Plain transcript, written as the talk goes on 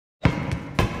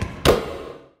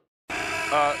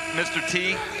Mr.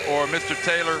 T or Mr.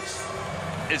 Taylor,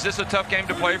 is this a tough game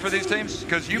to play for these teams?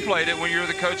 Because you played it when you were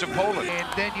the coach of Poland. And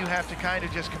then you have to kind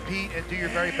of just compete and do your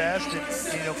very best.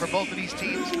 And, you know, for both of these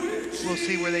teams, we'll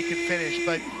see where they can finish.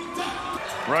 But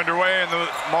we're underway in the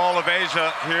Mall of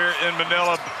Asia here in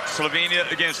Manila,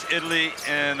 Slovenia against Italy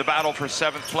in the battle for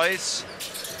 7th place.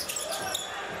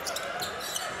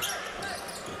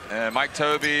 And Mike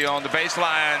Toby on the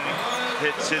baseline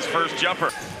hits his first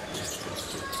jumper.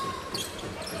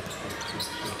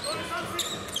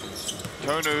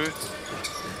 Tonu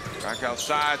back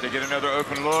outside, they get another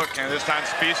open look, and this time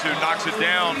Spisu knocks it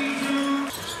down.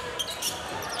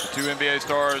 The two NBA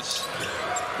stars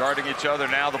guarding each other.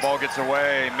 Now the ball gets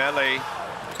away. Mele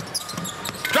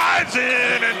drives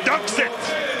in and dunks it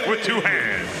with 2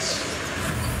 hands.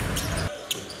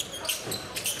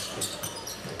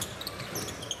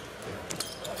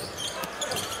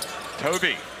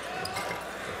 Toby.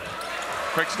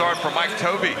 Quick start for Mike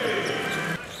Toby.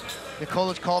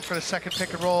 Nikolic called for the second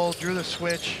pick and roll, drew the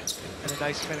switch, and a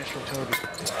nice finish from Toby.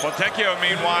 Fontecchio,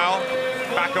 meanwhile,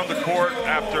 back on the court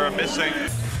after a missing.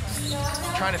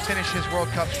 Trying to finish his World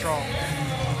Cup strong.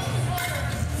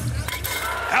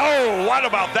 Oh, what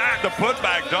about that? The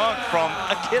putback dunk from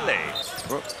Achille.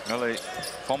 Mele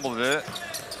fumbled it.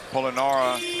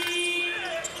 Polonara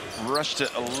rushed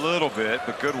it a little bit,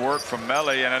 but good work from Mele,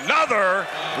 and another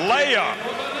layup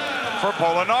for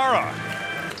Polonara.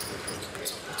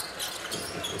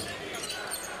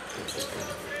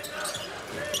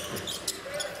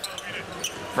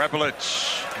 Prepelic.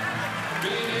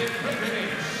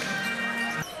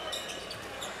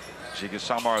 Giga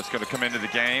Samar is going to come into the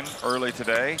game early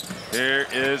today. Here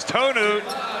is Tonu.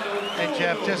 And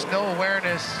Jeff, just no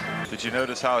awareness. Did you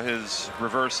notice how his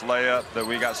reverse layup that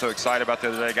we got so excited about the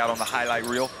other day got on the highlight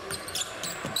reel?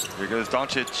 Here goes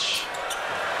Doncic.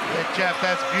 And Jeff,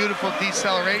 that's beautiful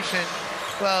deceleration.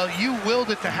 Well, you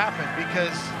willed it to happen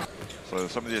because... So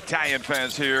some of the Italian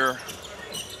fans here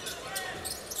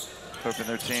hoping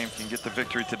their team can get the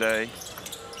victory today.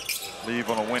 Leave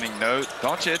on a winning note.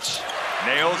 Doncic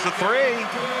nails the 3.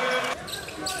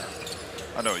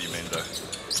 I know what you mean, though.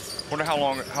 Wonder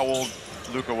how old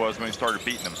Luka was when he started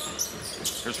beating him.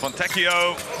 Here's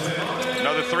Fontecchio.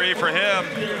 Another 3 for him.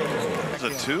 It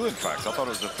was a 2, in fact. I thought it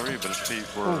was a 3, but his feet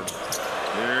were.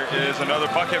 Here is another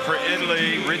bucket for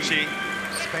Italy. Richie.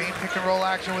 Spain pick and roll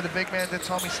action with the big man that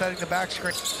Tommy setting the back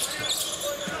screen.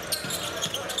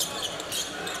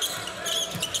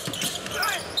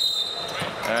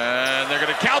 And they're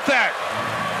going to count that.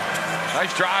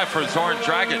 Nice drive for Zoran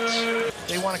Dragic.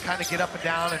 They want to kind of get up and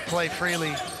down and play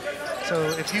freely. So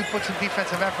if you put some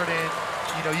defensive effort in,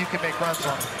 you know, you can make runs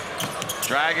on them.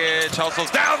 Dragic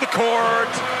hustles down the court.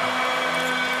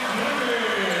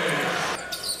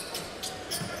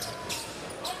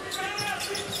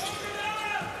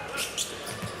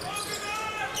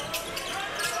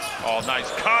 Oh,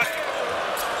 nice cut.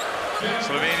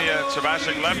 Slovenia,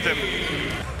 Sebastian left him.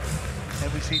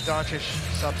 And we see Doncic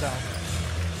subbed out.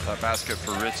 That basket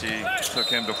for Richie took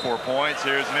him to 4 points.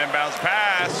 Here's an inbounds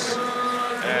pass.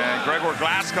 And Gregor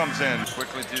Glass comes in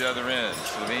quickly to the other end.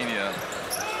 Slovenia.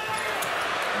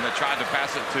 And they tried to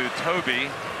pass it to Toby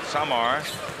Samar.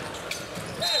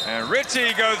 And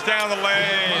Richie goes down the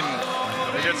lane.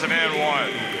 He gets an and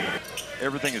 1.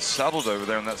 Everything is settled over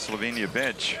there on that Slovenia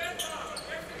bench.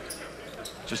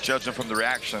 Just judging from the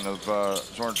reaction of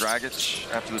Zoran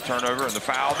Dragic after the turnover and the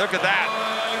foul. Look at that.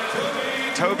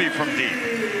 Toby from deep.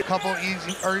 A couple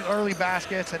easy early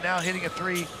baskets and now hitting a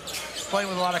 3. Playing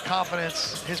with a lot of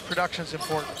confidence. His production's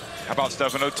important. How about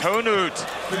Stefano Tonut?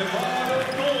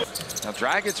 Now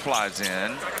Dragic flies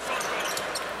in.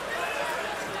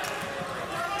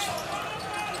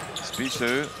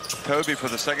 Spisu. Toby for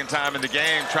the 2nd time in the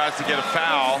game tries to get a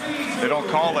foul. They don't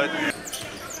call it.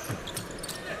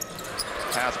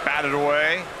 Pass batted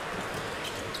away.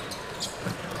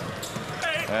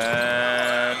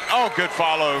 And, oh, good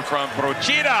follow from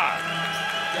Procida.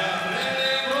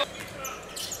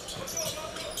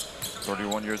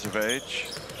 31 years of age.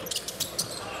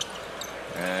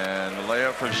 And the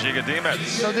layup for Giga Dimec.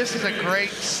 So this is a great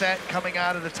set coming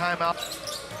out of the timeout.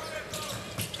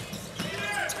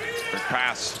 Quick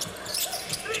pass.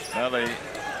 Mele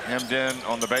hemmed in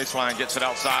on the baseline, gets it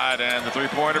outside, and the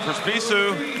 3-pointer for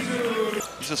Spisu.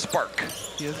 He's a spark.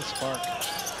 He is a spark.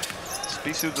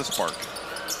 Spisu the spark.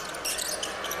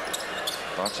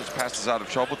 Doncic passes out of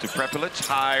trouble to Prepelic.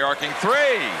 High arcing 3.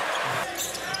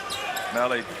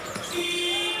 Mele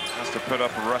has to put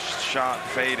up a rush shot,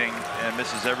 fading, and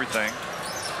misses everything.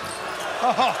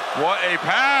 Oh, what a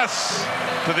pass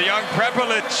to the young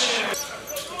Prepelic.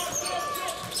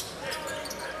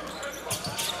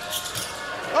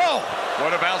 Oh!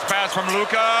 What a bounce pass from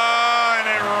Luka, and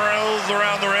it rolls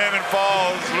around the rim and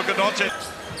falls. Luka Doncic.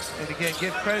 And again,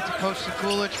 give credit to Coach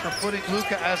Sekulic for putting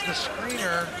Luka as the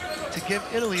screener to give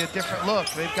Italy a different look.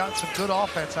 They've got some good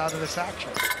offense out of this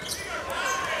action.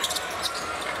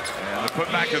 And the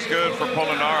putback is good for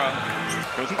Polonara.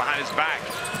 Goes behind his back.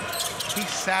 He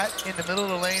sat in the middle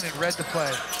of the lane and read the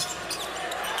play.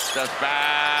 Steps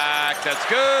back, that's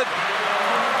good.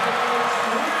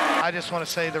 I just want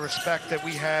to say the respect that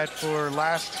we had for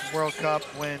last World Cup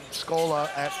when Scola,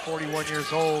 at 41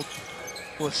 years old,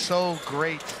 was so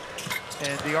great,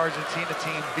 and the Argentina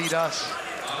team beat us.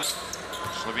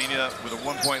 Slovenia with a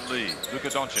 1-point lead. Luka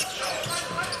Doncic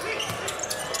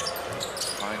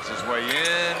finds his way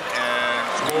in and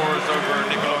scores over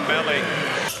Nicolo Melli.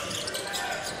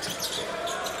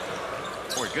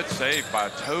 Boy, good save by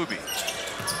Toby.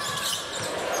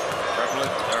 Or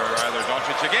rather,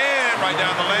 Doncic again, right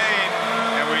down the lane,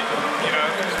 and we, you know.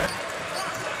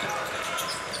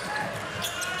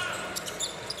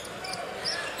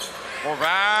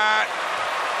 Horvat,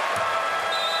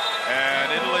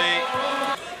 and Italy,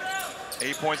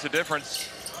 8 points of difference.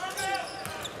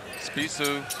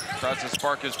 Spissu tries to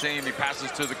spark his team. He passes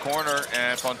to the corner,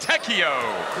 and Fontecchio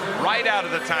right out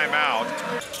of the timeout.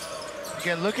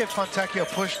 Again, look at Fontecchio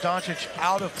push Doncic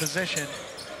out of position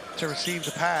to receive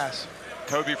the pass.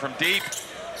 Toby from deep.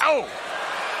 Oh!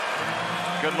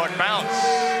 Good luck bounce.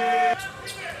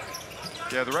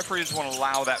 Yeah, the referees want to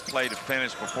allow that play to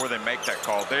finish before they make that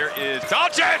call. There is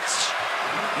Doncic!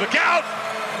 Look out!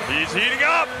 He's heating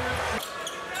up.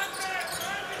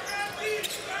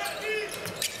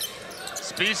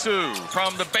 Spissu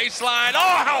from the baseline.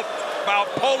 Oh, how about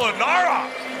Polonara?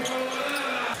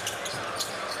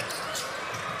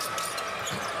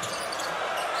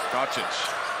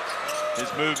 Doncic. His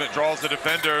movement draws the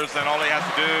defenders, and all he has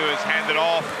to do is hand it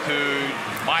off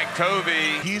to Mike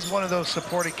Toby. He's one of those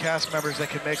supporting cast members that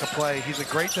can make a play. He's a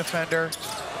great defender.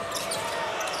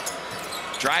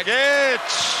 Dragic!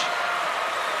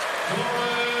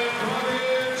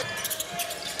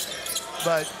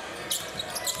 But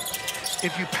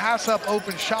if you pass up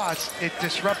open shots, it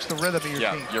disrupts the rhythm of your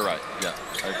team. Yeah, you're right. Yeah,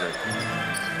 I agree.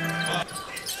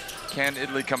 Can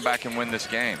Italy come back and win this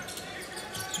game?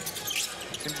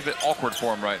 Seems a bit awkward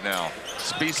for him right now.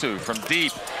 Spissu from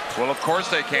deep. Well, of course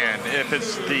they can, if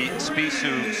it's the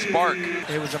Spissu spark.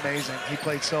 It was amazing. He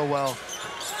played so well.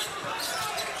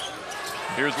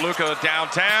 Here's Luka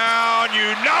downtown.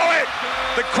 You know it!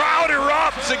 The crowd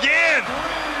erupts again.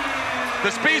 The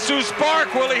Spissu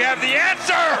spark, will he have the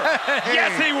answer? Hey.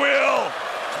 Yes, he will.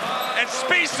 And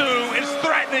Spissu is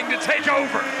threatening to take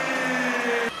over.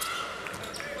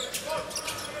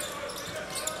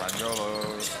 Spagnolo.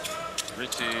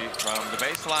 Richie from the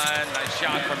baseline. Nice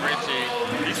shot from Richie.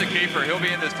 He's a keeper. He'll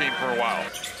be in this team for a while.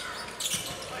 And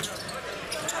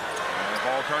the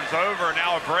ball turns over.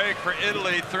 Now a break for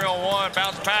Italy. 3-on-1.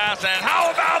 Bounce pass. And how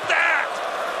about that?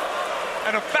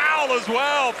 And a foul as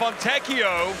well.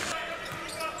 Fontecchio.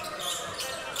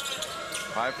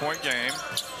 5-point game.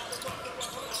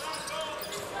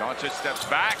 Doncic steps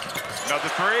back. Another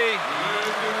three.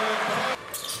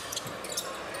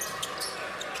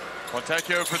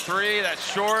 Fontecchio for three, that's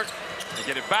short. They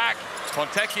get it back.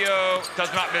 Fontecchio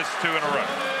does not miss 2 in a row.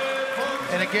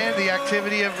 And again, the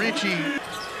activity of Richie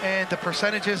and the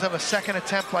percentages of a second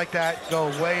attempt like that go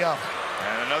way up.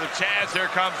 And another chance, here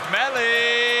comes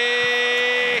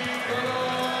Melli.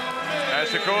 As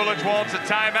Sekulic wants a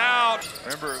timeout.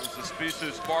 Remember, it was the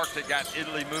Spissu spark that got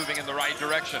Italy moving in the right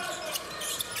direction.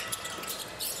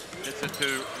 Gets it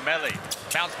to Melli.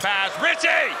 Bounce pass,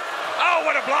 Richie! Oh,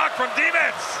 what a block from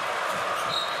Dimitz!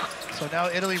 So now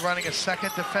Italy running a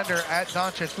second defender at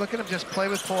Doncic. Look at him just play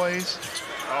with poise.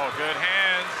 Oh, good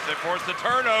hands. They force the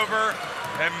turnover.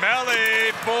 And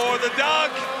Melli for the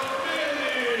dunk.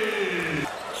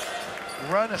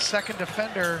 Run a second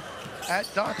defender at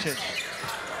Doncic.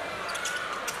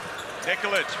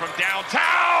 Nikolic from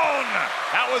downtown.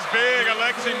 That was big,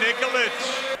 Alexei Nikolic.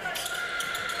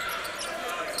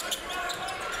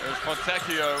 There's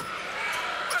Fontecchio.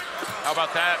 How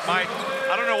about that, Mike?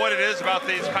 I don't know what it is about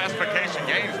these classification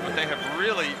games, but they have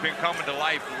really been coming to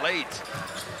life late.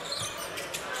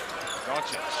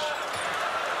 Doncic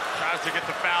tries to get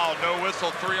the foul, no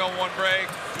whistle, 3-on-1 break.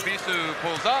 Spissu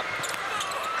pulls up,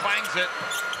 clangs it,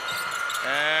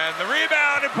 and the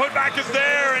rebound and putback is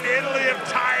there, and Italy have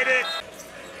tied it.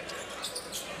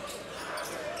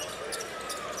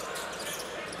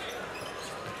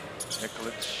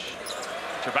 Nikolic.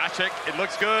 Chavacek, it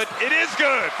looks good. It is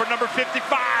good for number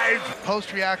 55.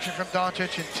 Post reaction from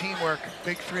Doncic and teamwork.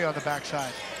 Big three on the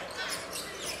backside.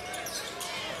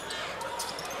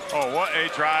 Oh, what a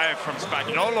drive from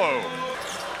Spagnolo.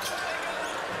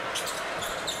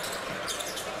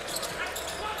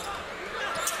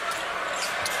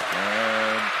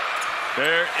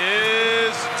 There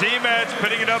is Dimec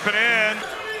putting it up and in.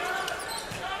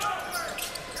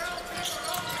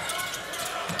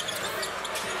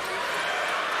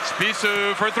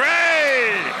 Spisu for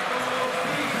three!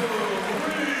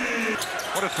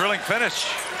 What a thrilling finish.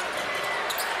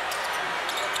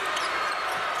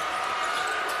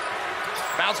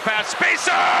 Bounce pass,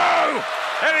 Spisu!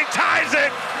 And he ties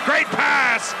it! Great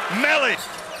pass, Melli.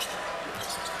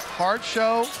 Hard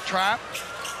show, trap.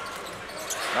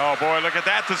 Oh boy, look at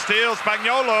that, to steal,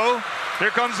 Spagnuolo.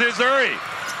 Here comes Izuri.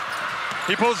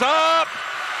 He pulls up,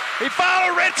 he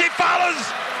follows, Richie follows,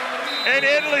 and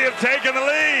Italy have taken the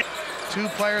lead.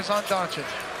 2 players on Doncic.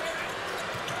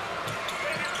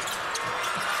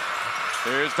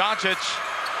 Here's Doncic,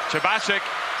 Chabasic,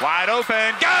 wide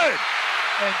open, good!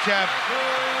 And Jeff.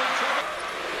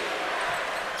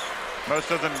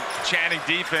 Most of them chanting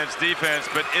defense, defense,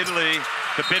 but Italy,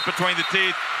 the bit between the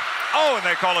teeth. Oh, and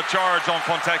they call a charge on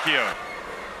Fontecchio.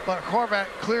 But Horvat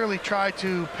clearly tried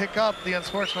to pick up the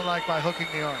unsportsmanlike by hooking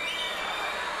the arm.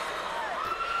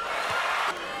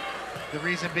 The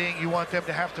reason being you want them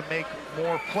to have to make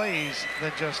more plays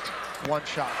than just one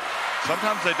shot.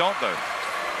 Sometimes they don't, though.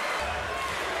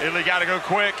 Italy got to go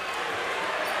quick.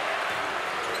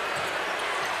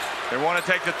 They want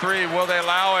to take the three. Will they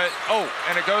allow it? Oh,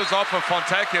 and it goes off of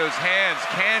Fontecchio's hands.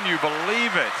 Can you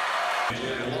believe it?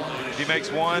 If he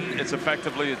makes one, it's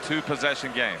effectively a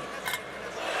 2-possession game.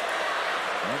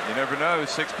 Well, you never know,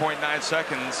 6.9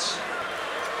 seconds.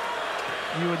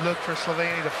 You would look for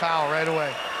Slovenia to foul right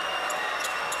away.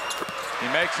 He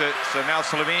makes it, so now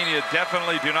Slovenia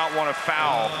definitely do not want to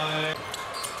foul.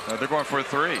 No, they're going for a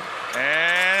three.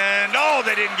 And no,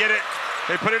 they didn't get it.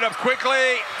 They put it up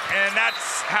quickly, and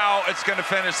that's how it's going to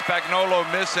finish. Spagnuolo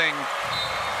missing.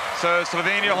 So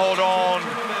Slovenia hold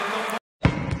on.